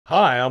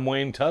Hi, I'm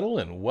Wayne Tuttle,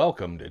 and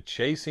welcome to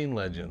Chasing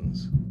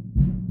Legends.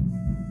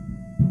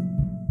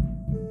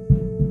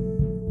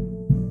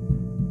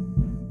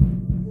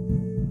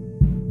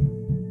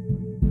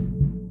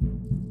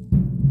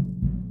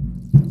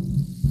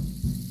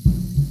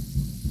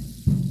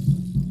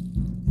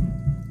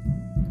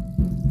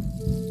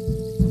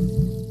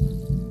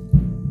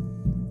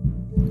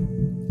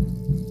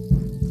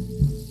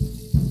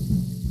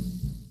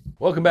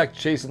 Welcome back to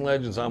Chasing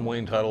Legends. I'm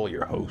Wayne Tuttle,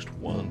 your host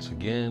once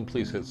again.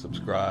 Please hit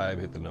subscribe,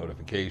 hit the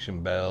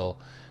notification bell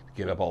to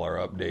get up all our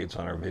updates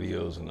on our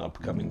videos and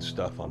upcoming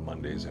stuff on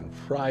Mondays and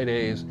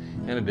Fridays.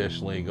 And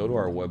additionally, go to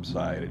our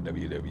website at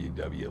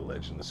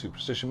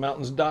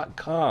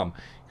www.legendofsuperstitionmountains.com. You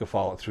can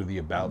follow it through the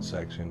About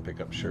section,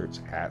 pick up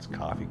shirts, hats,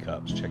 coffee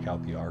cups, check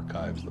out the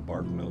archives, the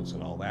bark notes,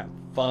 and all that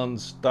fun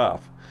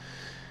stuff.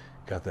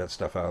 Got that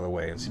stuff out of the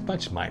way. It's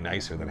much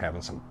nicer than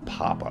having some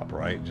pop-up,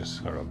 right?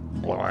 Just sort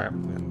of blah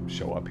and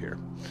show up here.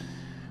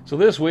 So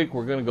this week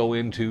we're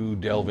going to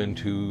delve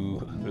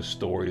into the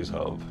stories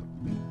of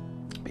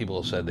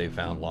people who said they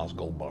found lost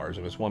gold bars.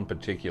 And it's one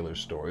particular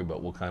story,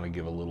 but we'll kind of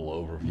give a little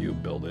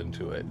overview, build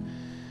into it.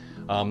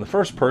 The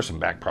first person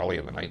back probably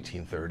in the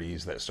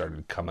 1930s that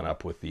started coming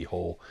up with the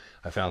whole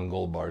I found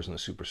gold bars in the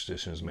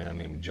superstition is a man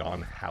named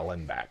John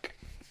Hallenbach.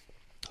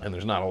 And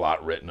there's not a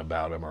lot written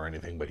about him or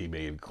anything, but he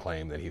made a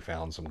claim that he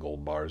found some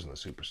gold bars in the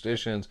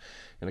superstitions,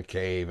 in a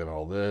cave and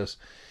all this.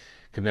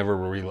 Could never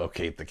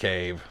relocate the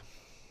cave.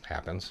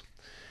 Happens.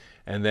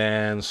 And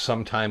then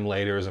sometime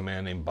later is a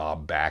man named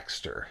Bob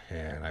Baxter.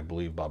 And I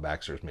believe Bob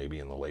Baxter is maybe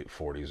in the late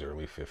 40s,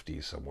 early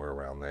 50s, somewhere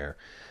around there.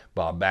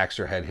 Bob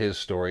Baxter had his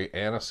story,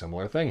 and a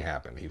similar thing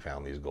happened. He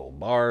found these gold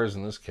bars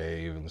in this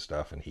cave and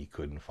stuff, and he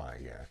couldn't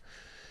find it.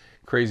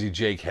 Crazy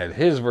Jake had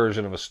his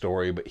version of a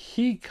story, but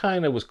he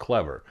kind of was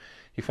clever.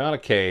 He found a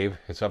cave.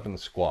 It's up in the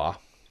Squaw.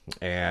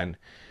 And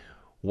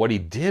what he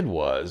did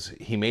was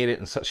he made it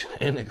in such an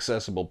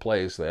inaccessible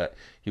place that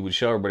he would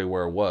show everybody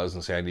where it was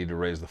and say, I need to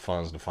raise the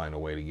funds to find a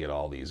way to get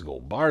all these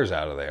gold bars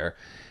out of there.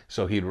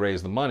 So he'd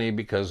raise the money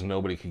because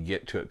nobody could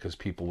get to it because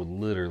people would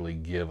literally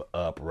give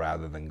up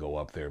rather than go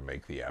up there and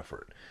make the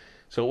effort.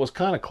 So it was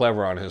kind of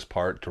clever on his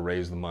part to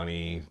raise the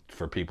money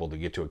for people to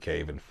get to a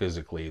cave, and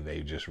physically they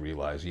just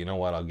realized, you know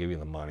what, I'll give you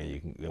the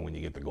money. When you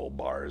get the gold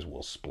bars,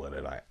 we'll split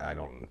it.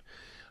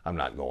 I'm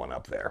not going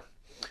up there.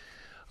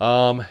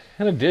 In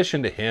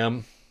addition to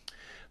him,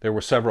 there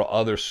were several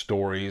other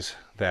stories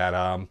that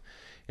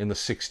in the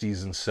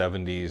 60s and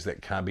 70s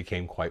that kind of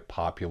became quite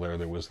popular.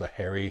 There was the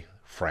Harry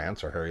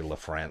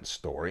LaFrance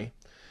story.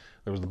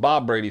 There was the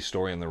Bob Brady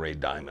story and the Ray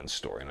Diamond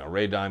story. Now,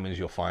 Ray Diamond's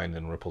you'll find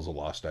in Ripples of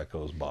Lost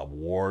Echoes, Bob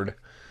Ward.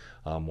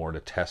 Ward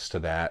attests to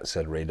that,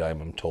 said Ray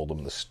Diamond told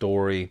him the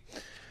story.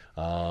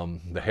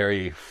 The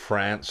Harry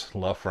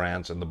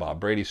LaFrance, and the Bob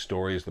Brady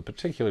stories, the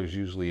particulars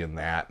usually in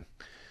that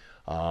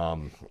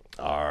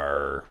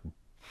are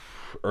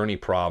Ernie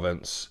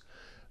Province,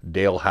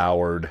 Dale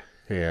Howard,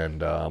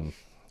 and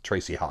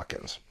Tracy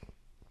Hawkins.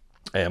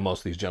 And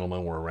most of these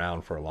gentlemen were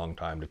around for a long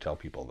time to tell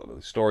people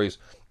these stories.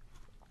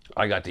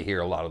 I got to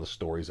hear a lot of the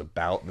stories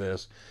about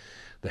this,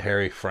 the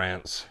Harry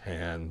France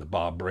and the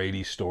Bob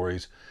Brady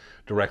stories,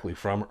 directly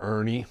from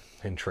Ernie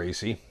and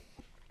Tracy.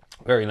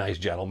 Very nice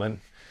gentlemen,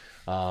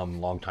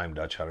 longtime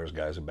Dutch hunters,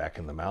 guys are back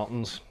in the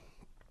mountains.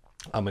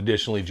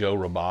 Additionally, Joe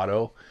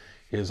Roboto,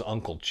 his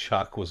uncle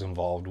Chuck was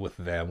involved with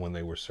them when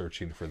they were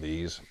searching for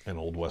these in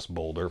Old West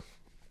Boulder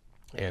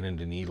and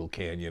into Needle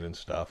Canyon and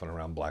stuff and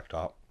around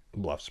Blacktop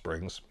Bluff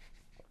Springs.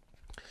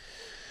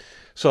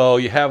 So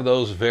you have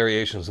those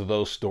variations of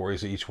those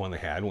stories, each one they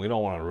had, and we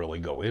don't want to really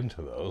go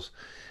into those,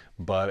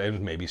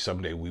 and maybe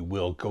someday we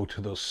will go to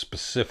those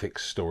specific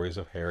stories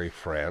of Harry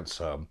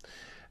France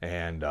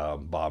and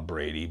Bob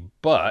Brady.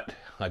 But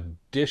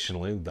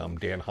additionally,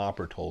 Dan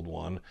Hopper told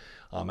one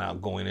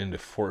out going into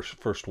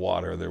First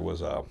Water.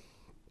 There's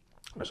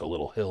a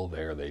little hill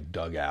there they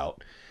dug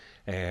out,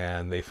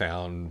 and they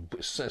found,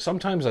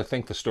 sometimes I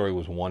think the story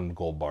was one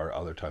gold bar,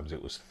 other times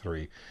it was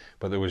three,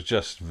 but there was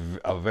just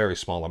a very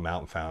small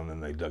amount found,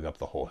 and they dug up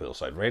the whole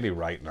hillside. Randy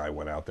Wright and I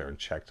went out there and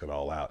checked it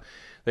all out.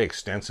 They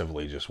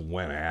extensively just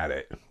went at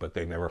it, but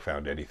they never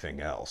found anything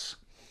else.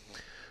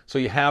 So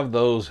you have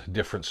those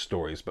different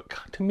stories, but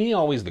to me,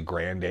 always the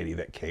granddaddy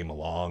that came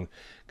along,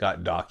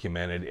 got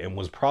documented, and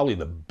was probably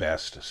the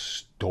best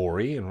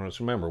story, and let's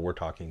remember, we're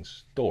talking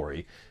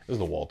story, is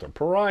the Walter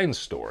Perrine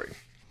story.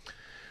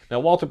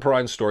 Now, Walter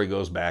Perrine's story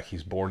goes back,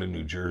 he's born in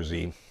New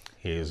Jersey.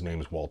 His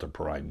name is Walter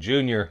Perrine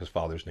Jr., his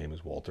father's name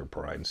is Walter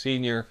Perrine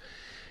Sr.,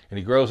 and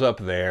he grows up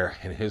there,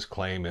 and his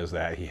claim is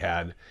that he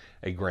had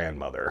a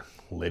grandmother,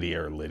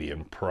 Lydia or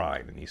Lydian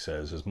Perrine, and he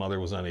says his mother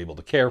was unable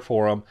to care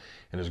for him,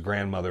 and his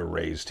grandmother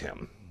raised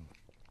him.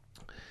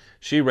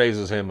 She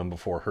raises him, and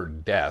before her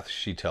death,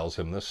 she tells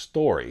him this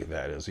story,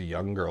 that as a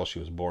young girl, she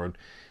was born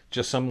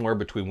just somewhere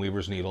between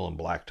Weaver's Needle and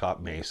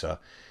Blacktop Mesa,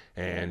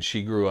 and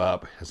she grew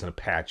up as an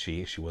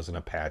Apache. She was an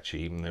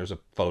Apache, and there's a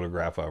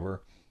photograph of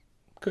her.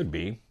 Could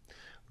be,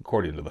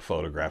 according to the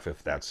photograph,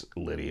 if that's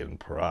Lydian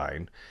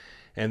Perrine.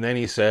 And then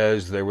he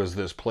says there was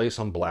this place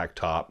on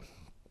Blacktop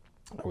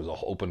There was an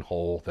open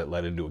hole that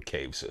led into a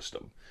cave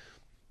system.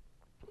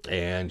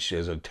 And she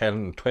is a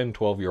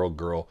 12-year-old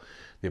girl.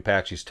 The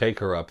Apaches take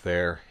her up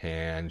there,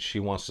 and she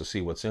wants to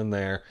see what's in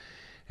there.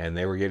 And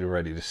they were getting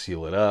ready to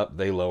seal it up.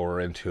 They lower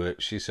into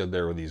it. She said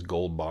there were these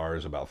gold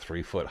bars about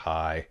 3 foot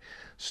high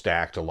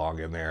stacked along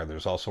in there.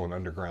 There's also an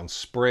underground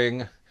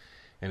spring.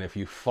 And if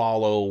you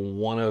follow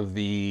one of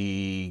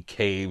the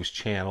cave's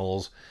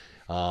channels,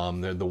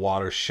 the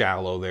water's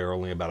shallow there,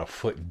 only about a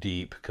foot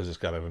deep because it's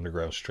got an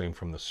underground stream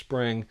from the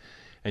spring.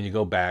 And you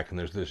go back and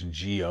there's this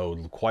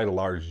geode, quite a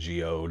large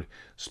geode,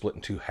 split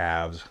in two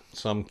halves.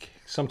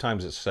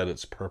 Sometimes it's said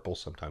it's purple,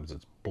 sometimes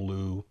it's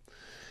blue.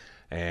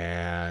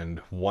 And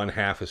one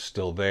half is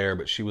still there,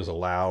 but she was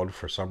allowed,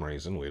 for some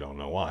reason, we don't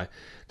know why,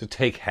 to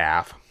take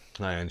half.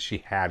 And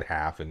she had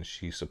half, and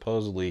she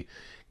supposedly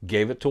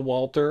gave it to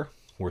Walter.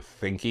 We're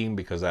thinking,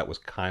 because that was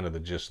kind of the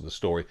gist of the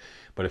story.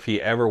 But if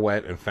he ever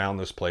went and found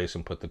this place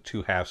and put the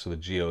two halves of the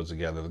geodes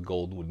together, the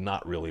gold would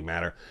not really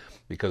matter,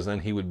 because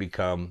then he would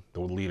become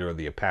the leader of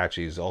the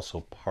Apaches.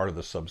 Also, part of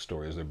the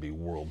sub-story is there'd be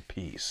world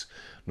peace.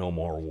 No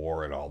more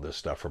war and all this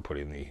stuff for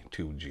putting the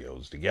two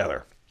geodes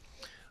together.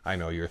 I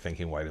know you're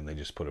thinking, why didn't they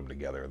just put them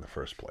together in the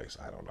first place?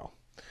 I don't know.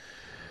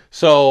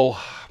 So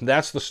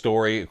that's the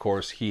story. Of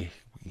course, he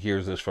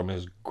hears this from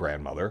his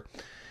grandmother.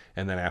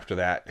 And then after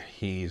that,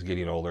 he's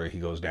getting older. He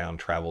goes down,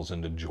 travels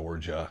into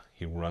Georgia.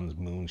 He runs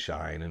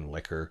moonshine and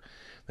liquor.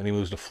 Then he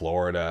moves to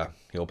Florida.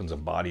 He opens a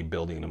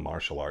bodybuilding and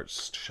martial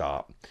arts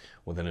shop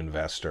with an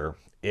investor.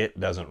 It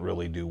doesn't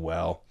really do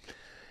well.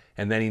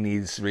 And then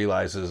he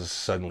realizes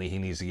suddenly he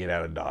needs to get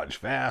out of Dodge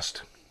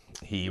fast.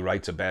 He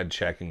writes a bad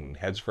check and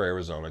heads for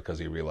Arizona because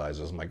he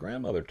realizes, my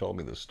grandmother told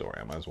me this story.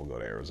 I might as well go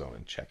to Arizona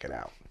and check it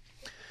out.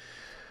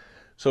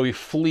 So he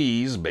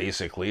flees,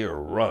 basically,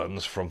 or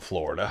runs from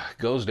Florida,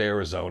 goes to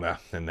Arizona,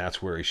 and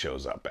that's where he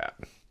shows up at.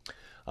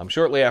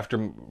 Shortly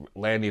after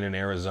landing in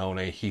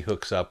Arizona, he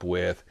hooks up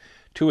with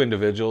two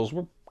individuals.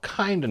 We're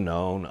kind of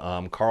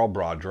known, Carl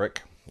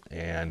Broderick,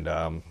 and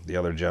the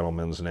other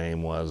gentleman's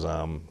name was,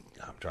 I'm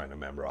trying to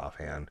remember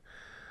offhand,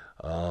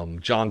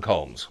 John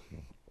Combs.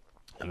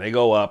 And they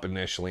go up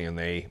initially, and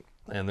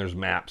there's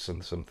maps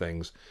and some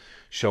things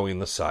showing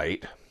the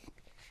site.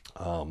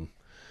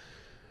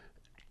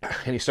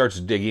 And he starts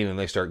digging, and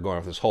they start going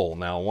off this hole.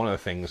 Now, one of the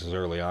things is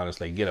early on is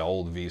they get an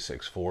old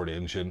V6 Ford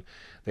engine.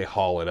 They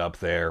haul it up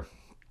there,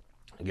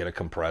 get a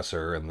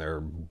compressor, and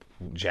they're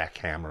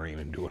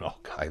jackhammering and doing all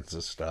kinds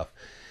of stuff.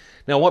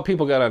 Now, what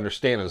people got to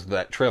understand is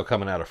that trail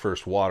coming out of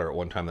First Water, at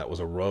one time that was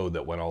a road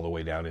that went all the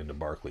way down into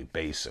Barkley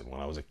Basin.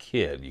 When I was a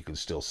kid, you could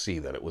still see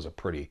that it was a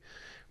pretty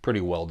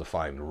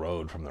well-defined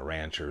road from the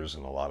ranchers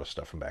and a lot of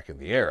stuff from back in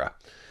the era.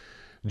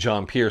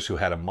 John Pierce, who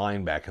had a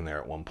mine back in there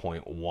at one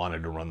point,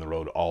 wanted to run the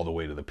road all the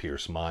way to the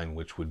Pierce mine,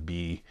 which would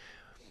be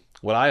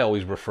what I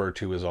always refer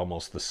to as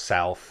almost the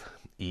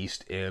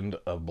southeast end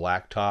of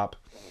Blacktop.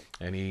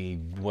 And he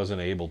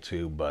wasn't able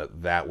to,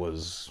 but that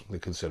was the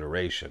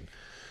consideration.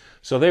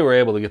 So they were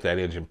able to get that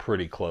engine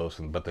pretty close,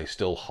 but they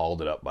still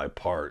hauled it up by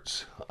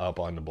parts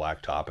up onto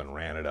Blacktop and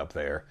ran it up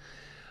there.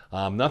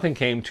 Nothing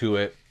came to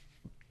it.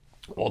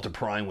 Walter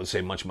Perrine would say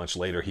much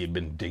later he had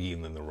been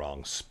digging in the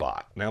wrong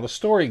spot. Now the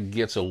story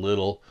gets a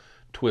little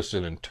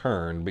twisted and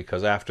turned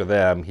because after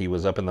them he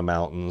was up in the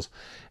mountains,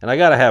 and I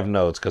gotta have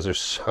notes because there's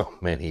so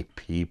many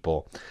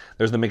people.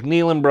 There's the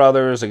McNeilan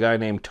brothers, a guy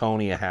named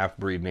Tony, a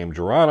half-breed named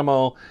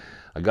Geronimo,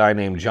 a guy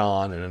named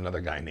John, and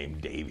another guy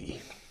named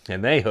Davy.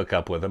 And they hook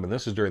up with him, and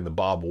this is during the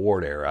Bob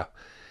Ward era.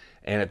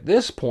 And at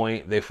this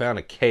point they found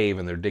a cave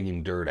and they're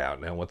digging dirt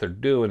out. Now what they're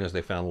doing is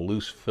they found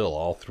loose fill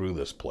all through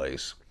this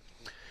place.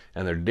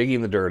 And they're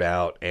digging the dirt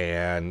out,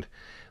 and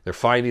they're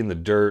finding the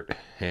dirt,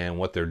 and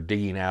what they're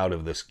digging out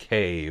of this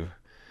cave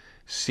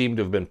seemed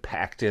to have been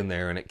packed in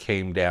there, and it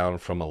came down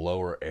from a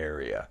lower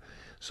area.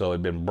 So it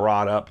had been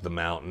brought up the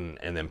mountain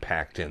and then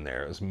packed in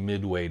there. It was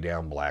midway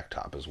down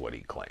Blacktop is what he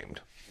claimed.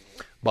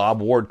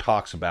 Bob Ward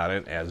talks about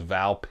it as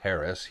Val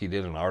Paris. He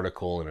did an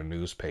article in a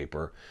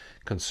newspaper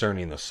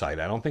concerning the site.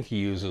 I don't think he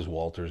uses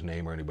Walter's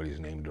name or anybody's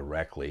name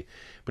directly,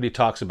 but he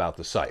talks about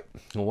the site.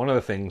 And one of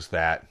the things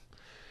that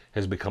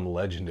has become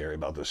legendary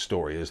about this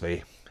story is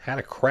they had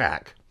a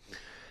crack,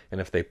 and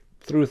if they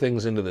threw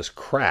things into this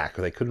crack,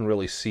 they couldn't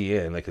really see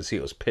in. They could see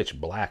it was pitch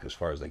black as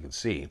far as they could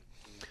see.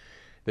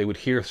 They would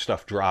hear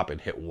stuff drop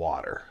and hit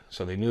water.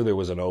 So they knew there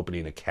was an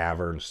opening, a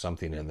cavern,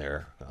 something in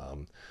there,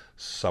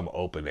 some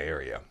open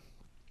area.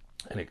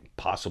 And it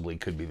possibly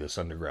could be this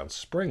underground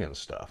spring and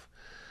stuff.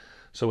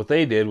 So what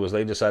they did was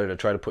they decided to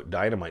try to put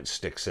dynamite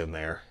sticks in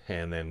there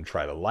and then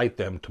try to light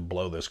them to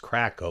blow this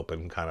crack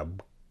open, kind of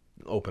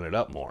open it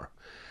up more.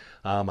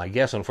 I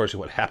guess,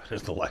 unfortunately, what happened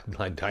is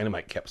the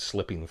dynamite kept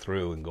slipping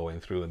through and going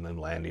through and then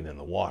landing in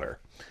the water.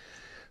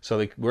 So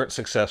they weren't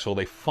successful.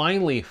 They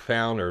finally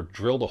found or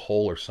drilled a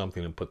hole or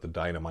something and put the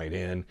dynamite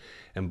in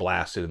and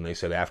blasted. And they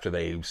said after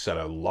they set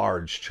a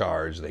large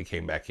charge, they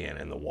came back in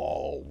and the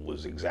wall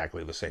was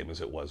exactly the same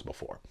as it was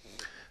before.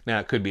 Now,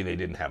 it could be they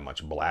didn't have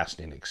much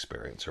blasting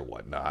experience or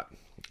whatnot.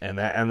 And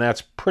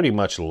that's pretty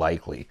much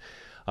likely.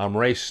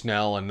 Ray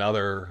Snell,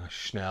 another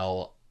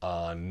Schnell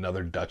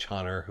Another Dutch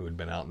hunter who had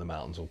been out in the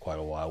mountains for quite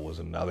a while was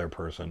another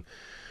person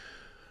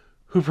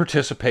who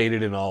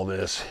participated in all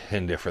this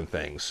and different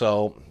things.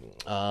 So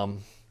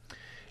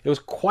it was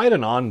quite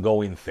an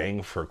ongoing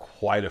thing for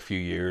quite a few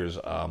years.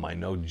 I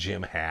know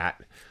Jim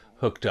Hatt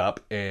hooked up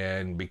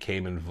and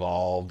became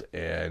involved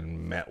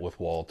and met with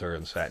Walter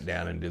and sat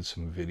down and did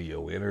some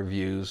video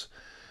interviews.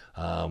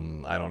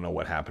 I don't know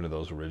what happened to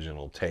those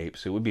original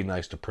tapes. It would be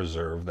nice to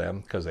preserve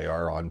them because they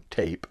are on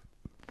tape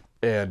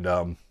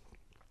and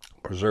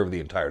preserve the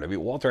entirety of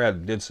it. Walter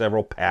did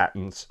several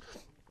patents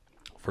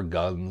for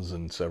guns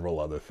and several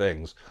other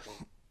things.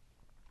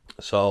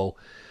 So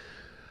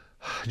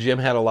Jim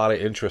had a lot of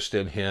interest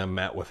in him,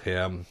 met with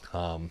him.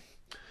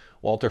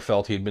 Walter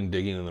felt he'd been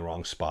digging in the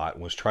wrong spot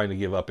and was trying to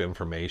give up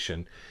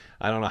information.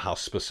 I don't know how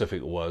specific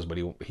it was, but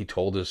he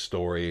told his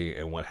story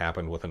and what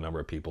happened with a number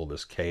of people,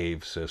 this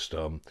cave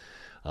system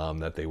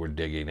that they were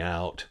digging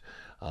out,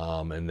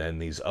 and then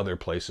these other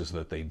places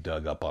that they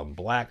dug up on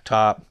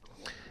blacktop.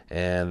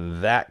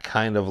 And that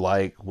kind of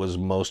like was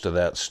most of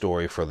that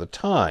story for the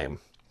time.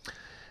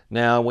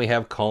 Now we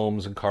have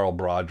Combs and Carl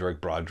Broderick.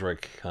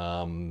 Broderick,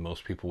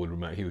 most people would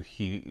remember,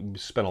 he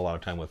spent a lot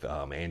of time with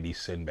Andy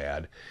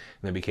Sinbad, and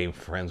then became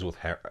friends with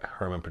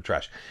Herman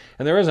Petrasch.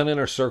 And there is an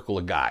inner circle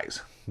of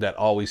guys that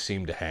always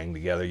seem to hang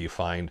together. You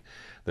find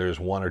there's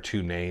one or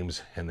two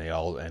names, and they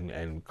all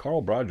and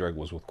Carl Broderick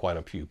was with quite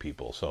a few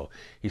people, so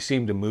he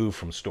seemed to move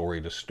from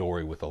story to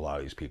story with a lot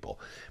of these people.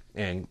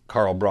 And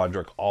Carl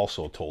Broderick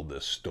also told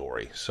this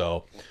story.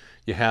 So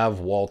you have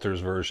Walter's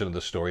version of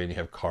the story, and you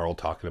have Carl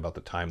talking about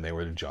the time they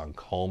were there. John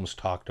Combs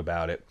talked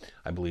about it.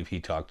 I believe he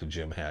talked to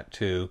Jim Hatt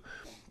too.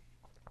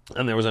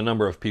 And there was a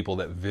number of people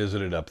that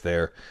visited up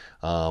there,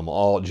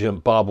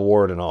 Bob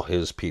Ward and all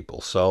his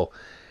people. So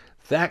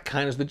that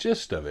kind of is the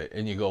gist of it.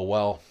 And you go,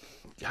 well,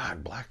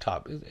 God,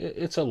 Blacktop,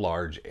 it's a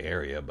large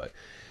area, but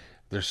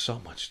there's so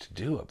much to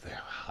do up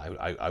there.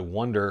 I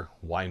wonder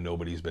why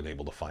nobody's been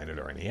able to find it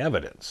or any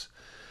evidence.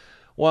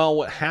 Well,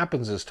 what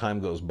happens as time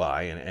goes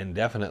by, and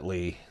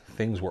definitely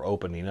things were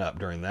opening up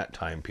during that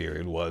time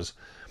period, was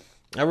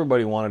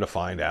everybody wanted to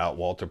find out,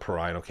 Walter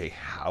Perrine, okay,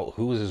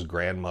 who was his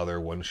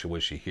grandmother? When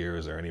was she here?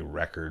 Is there any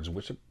records?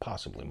 Which it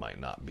possibly might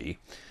not be.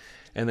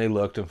 And they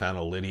looked and found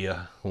a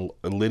Lydia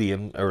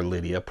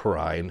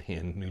Perrine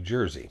in New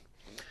Jersey.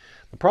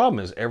 The problem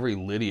is every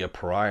Lydia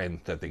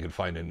Perrine that they could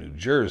find in New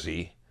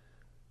Jersey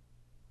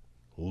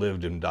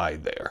lived and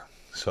died there.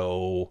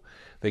 So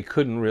they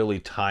couldn't really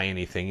tie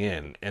anything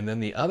in. And then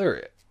the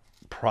other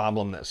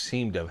problem that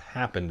seemed to have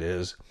happened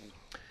is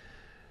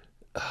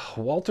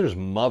Walter's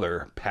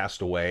mother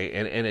passed away,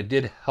 and it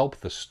did help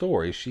the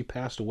story. She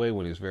passed away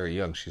when he was very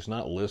young. She's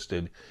not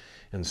listed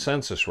in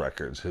census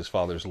records. His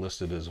father's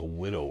listed as a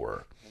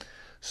widower.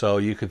 So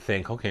you could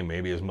think, okay,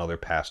 maybe his mother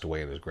passed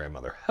away and his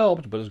grandmother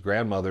helped, but his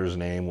grandmother's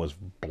name was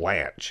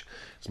Blanche.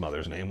 His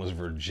mother's name was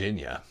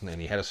Virginia, and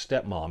he had a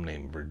stepmom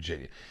named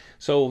Virginia.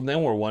 So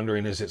then we're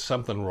wondering, is it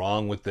something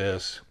wrong with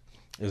this?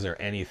 Is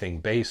there anything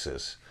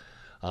basis?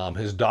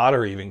 His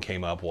daughter even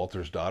came up,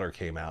 Walter's daughter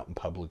came out and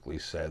publicly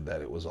said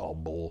that it was all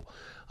bull.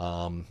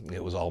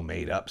 It was all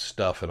made up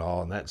stuff and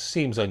all, and that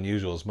seems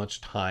unusual, as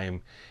much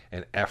time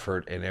and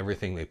effort and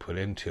everything they put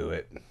into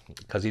it,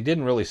 because he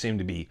didn't really seem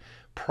to be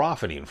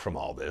profiting from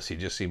all this. He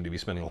just seemed to be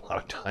spending a lot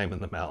of time in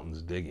the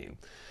mountains digging.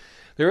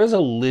 There is a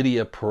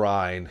Lydia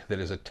Perrine that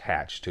is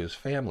attached to his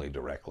family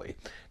directly.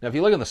 Now, if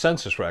you look in the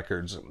census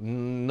records,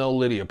 no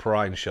Lydia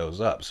Perrine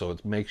shows up, so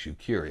it makes you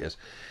curious.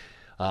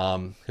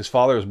 His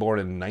father was born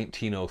in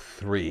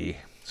 1903,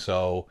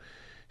 so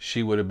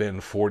she would have been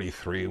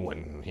 43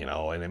 when,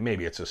 and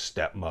maybe it's a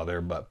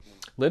stepmother, but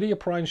Lydia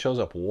Perrine shows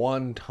up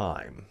one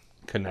time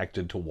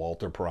connected to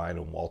Walter Perrine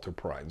and Walter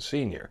Perrine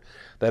Sr.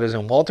 That is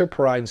in Walter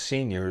Perrine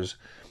Sr.'s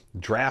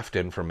draft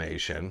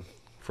information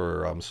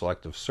for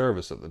selective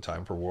service at the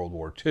time for World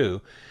War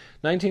II.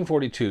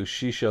 1942,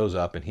 she shows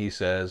up and he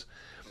says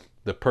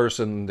his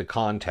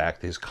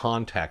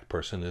contact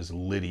person is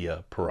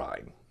Lydia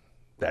Perrine.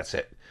 That's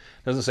it.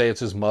 Doesn't say it's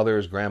his mother,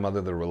 his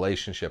grandmother, the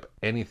relationship,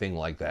 anything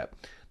like that.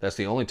 That's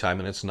the only time,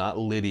 and it's not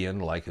Lydian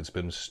like it's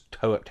been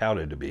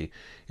touted to be.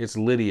 It's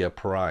Lydia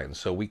Perrine.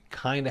 So we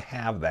kind of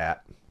have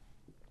that.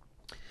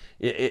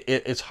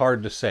 It's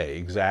hard to say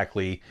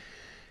exactly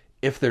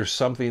if there's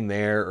something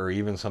there or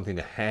even something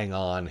to hang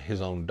on.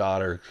 His own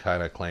daughter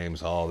kind of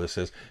claims, this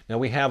is... Now,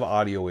 we have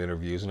audio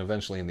interviews, and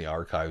eventually in the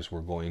archives,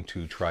 we're going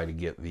to try to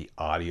get the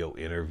audio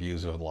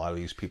interviews of a lot of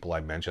these people I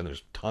mentioned.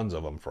 There's tons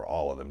of them for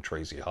all of them.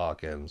 Tracy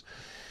Hawkins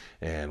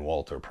and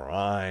Walter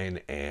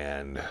Perrine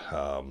and...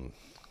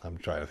 I'm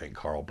trying to think,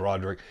 Carl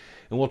Broderick.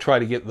 And we'll try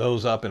to get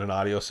those up in an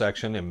audio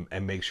section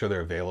and make sure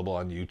they're available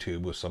on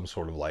YouTube with some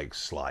sort of like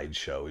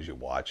slideshow as you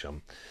watch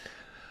them.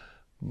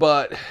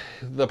 But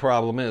the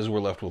problem is we're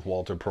left with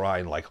Walter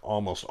Perrine, like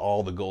almost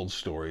all the gold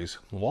stories.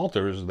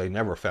 Walter's, they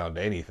never found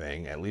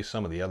anything. At least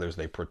some of the others,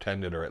 they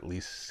pretended or at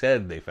least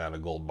said they found a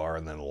gold bar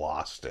and then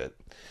lost it.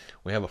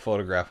 We have a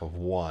photograph of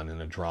one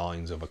and the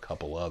drawings of a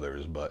couple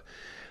others, but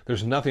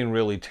there's nothing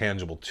really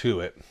tangible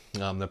to it.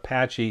 The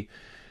Apache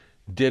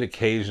did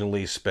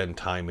occasionally spend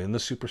time in the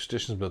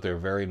Superstitions, but they're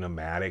very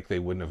nomadic. They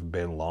wouldn't have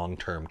been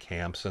long-term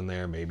camps in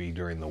there. Maybe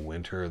during the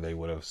winter they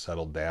would have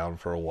settled down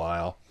for a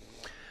while.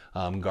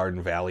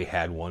 Garden Valley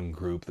had one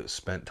group that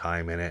spent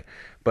time in it,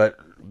 but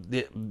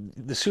the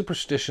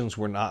Superstitions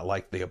were not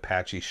like the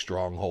Apache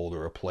stronghold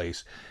or a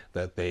place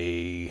that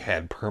they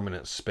had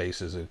permanent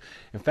spaces.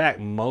 In fact,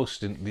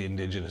 most the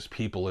indigenous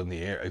people in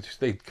the area,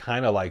 they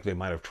kind of like they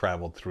might have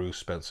traveled through,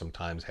 spent some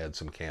times, had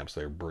some camps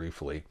there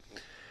briefly,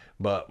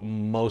 but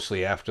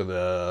mostly after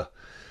the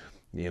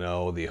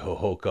the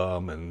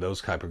Hohokam and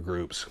those type of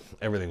groups,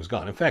 everything was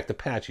gone. In fact, the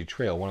Apache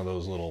Trail, one of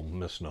those little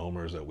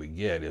misnomers that we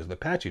get is the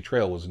Apache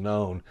Trail was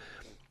known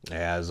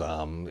as,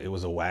 it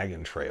was a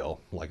wagon trail,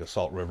 like a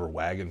Salt River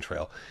wagon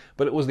trail,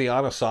 but it was the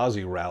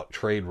Anasazi route,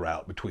 trade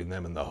route between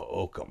them and the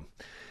Hohokam.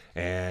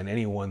 And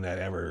anyone that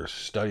ever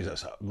studies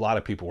this, a lot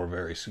of people were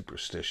very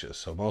superstitious.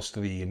 So most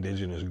of the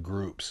indigenous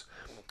groups,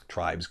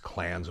 tribes,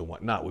 clans, and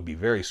whatnot would be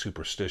very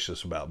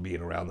superstitious about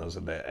being around those,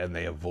 and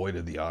they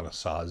avoided the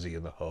Anasazi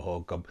and the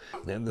Hohokam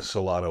and the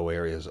Salado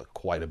areas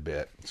quite a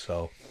bit.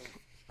 So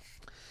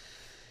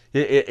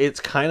it's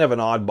kind of an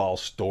oddball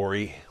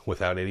story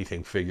without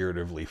anything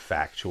figuratively,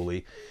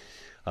 factually,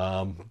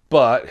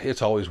 but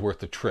it's always worth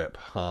the trip.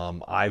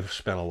 I've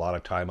spent a lot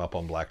of time up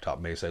on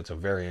Blacktop Mesa. It's a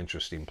very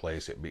interesting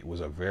place. It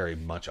was very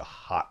much a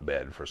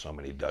hotbed for so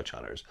many Dutch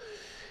hunters,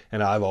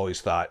 and I've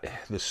always thought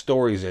the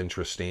story's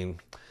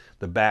interesting.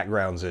 The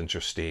background's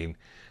interesting,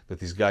 that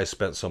these guys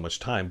spent so much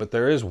time. But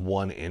there is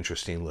one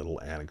interesting little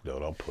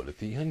anecdote I'll put at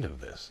the end of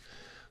this.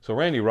 So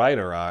Randy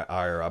Ryder and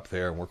I are up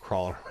there, and we're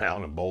crawling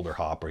around and boulder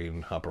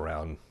hopping up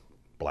around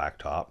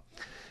Blacktop.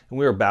 And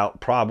we're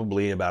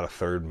probably about a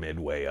third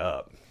midway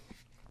up.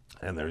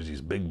 And there's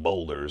these big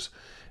boulders,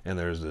 and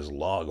there's this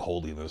log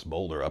holding this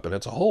boulder up, and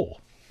it's a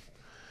hole.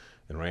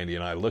 And Randy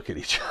and I look at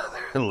each other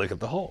and look at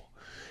the hole.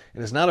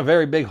 And it's not a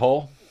very big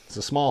hole. It's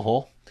a small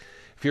hole.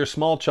 If you're a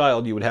small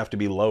child, you would have to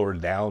be lowered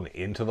down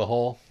into the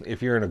hole.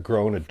 If you're a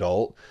grown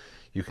adult,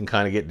 you can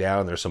kind of get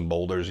down. There's some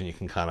boulders, and you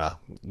can kind of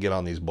get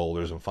on these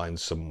boulders and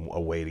find a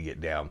way to get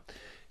down.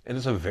 And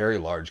it's a very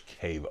large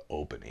cave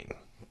opening.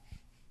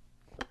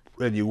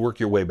 And you work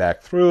your way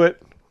back through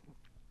it,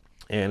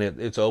 and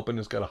it's open.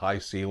 It's got a high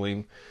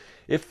ceiling.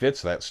 It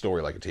fits that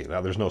story like a team.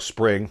 Now, there's no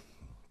spring,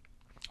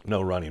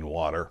 no running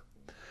water.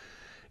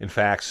 In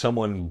fact,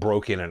 someone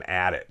broke in and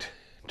at it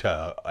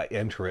to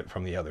enter it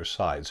from the other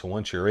side. So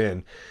once you're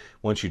in,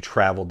 once you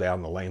travel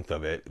down the length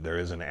of it, there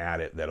is an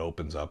adit that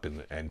opens up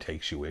and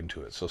takes you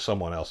into it. So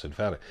someone else had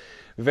found it.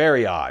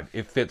 Very odd.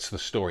 It fits the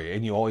story.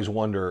 And you always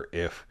wonder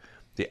if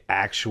the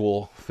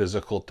actual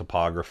physical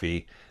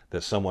topography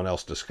that someone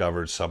else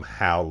discovered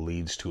somehow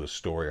leads to a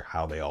story, or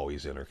how they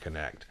always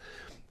interconnect.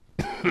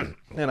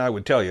 And I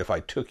would tell you, if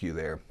I took you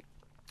there,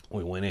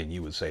 we went in,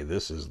 you would say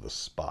this is the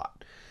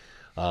spot.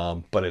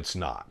 But it's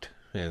not.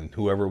 And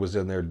whoever was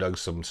in there dug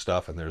some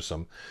stuff, and there's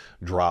some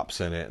drops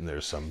in it, and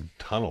there's some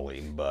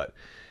tunneling, but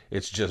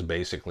it's just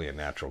basically a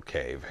natural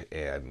cave.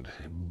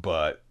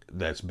 But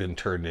that's been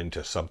turned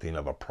into something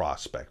of a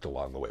prospect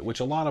along the way, which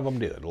a lot of them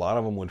did. A lot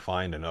of them would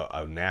find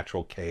a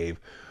natural cave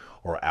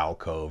or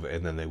alcove,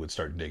 and then they would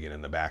start digging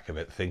in the back of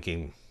it,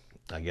 thinking,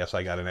 I guess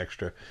I got an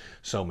extra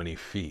so many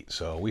feet.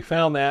 So we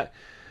found that.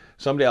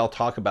 Someday I'll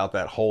talk about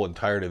that whole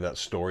entirety of that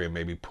story, and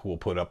maybe we'll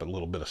put up a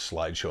little bit of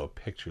slideshow of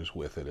pictures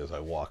with it as I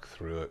walk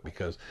through it,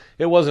 because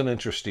it was an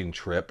interesting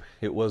trip.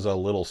 It was a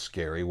little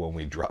scary when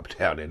we dropped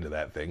down into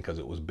that thing, because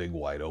it was big,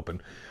 wide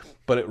open.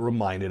 But it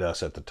reminded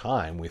us at the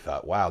time, we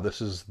thought, wow,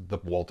 this is the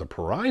Walter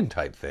Perrine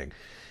type thing.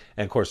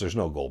 And of course, there's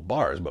no gold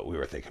bars, but we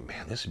were thinking,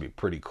 man, this would be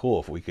pretty cool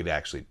if we could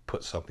actually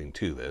put something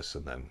to this.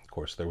 And then, of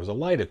course, there was a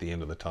light at the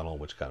end of the tunnel,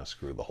 which kind of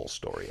screwed the whole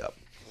story up.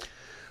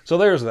 So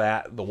there's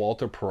that, the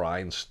Walter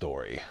Perrine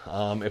story.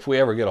 If we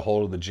ever get a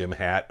hold of the Jim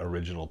Hatt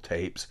original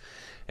tapes,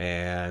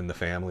 and the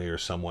family or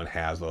someone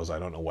has those, I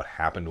don't know what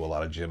happened to a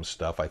lot of Jim's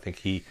stuff. I think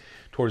he,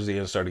 towards the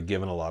end, started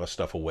giving a lot of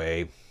stuff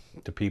away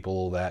to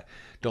people that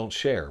don't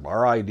share.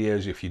 Our idea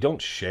is, if you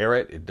don't share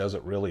it, it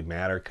doesn't really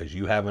matter, because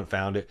you haven't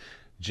found it.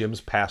 Jim's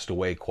passed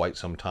away quite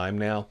some time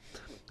now.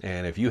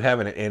 And if you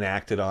haven't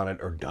enacted on it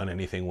or done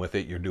anything with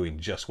it, you're doing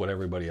just what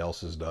everybody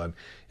else has done,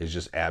 is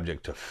just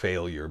abject to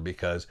failure,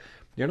 because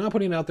you're not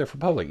putting it out there for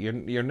public.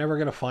 You're never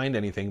going to find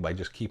anything by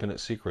just keeping it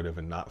secretive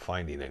and not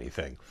finding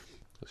anything.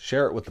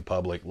 Share it with the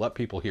public. Let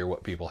people hear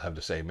what people have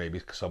to say.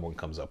 Maybe someone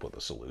comes up with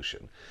a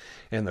solution.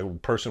 And the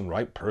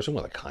right person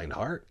with a kind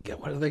heart,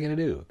 what are they going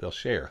to do? They'll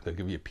share. They'll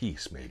give you a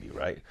piece maybe,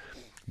 right?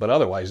 But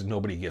otherwise,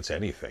 nobody gets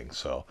anything.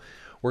 So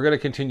we're going to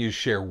continue to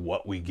share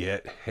what we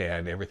get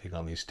and everything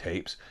on these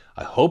tapes.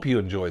 I hope you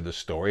enjoyed the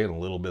story and a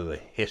little bit of the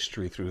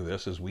history through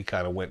this, as we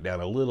kind of went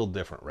down a little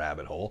different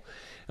rabbit hole.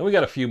 And we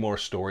got a few more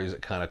stories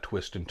that kind of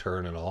twist and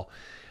turn and all.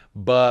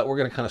 But we're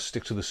going to kind of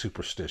stick to the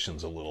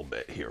superstitions a little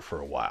bit here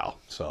for a while.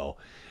 So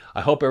I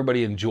hope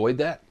everybody enjoyed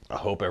that. I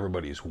hope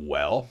everybody's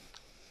well.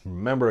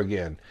 Remember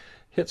again,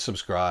 hit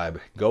subscribe,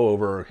 go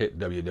over, hit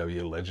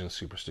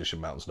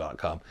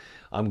www.legendsuperstitionmountains.com.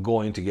 I'm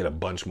going to get a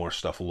bunch more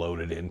stuff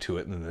loaded into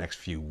it in the next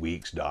few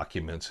weeks,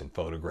 documents and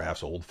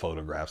photographs, old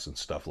photographs and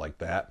stuff like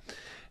that.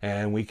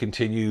 And we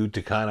continue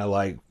to kind of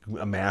like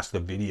amass the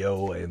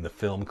video and the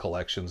film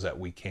collections that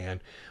we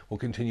can. We'll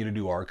continue to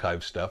do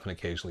archive stuff and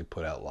occasionally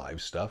put out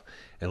live stuff.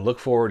 And look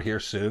forward here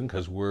soon,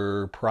 because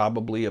we're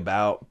probably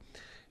about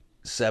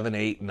 7,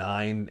 8,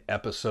 9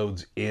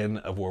 episodes in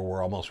of where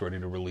we're almost ready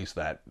to release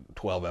that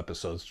 12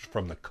 episodes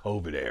from the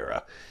COVID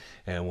era.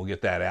 And we'll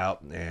get that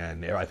out,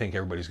 and I think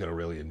everybody's going to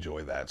really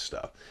enjoy that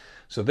stuff.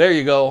 So there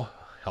you go.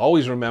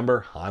 Always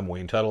remember, I'm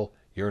Wayne Tuttle.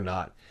 You're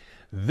not.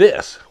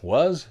 This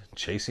was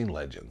Chasing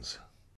Legends.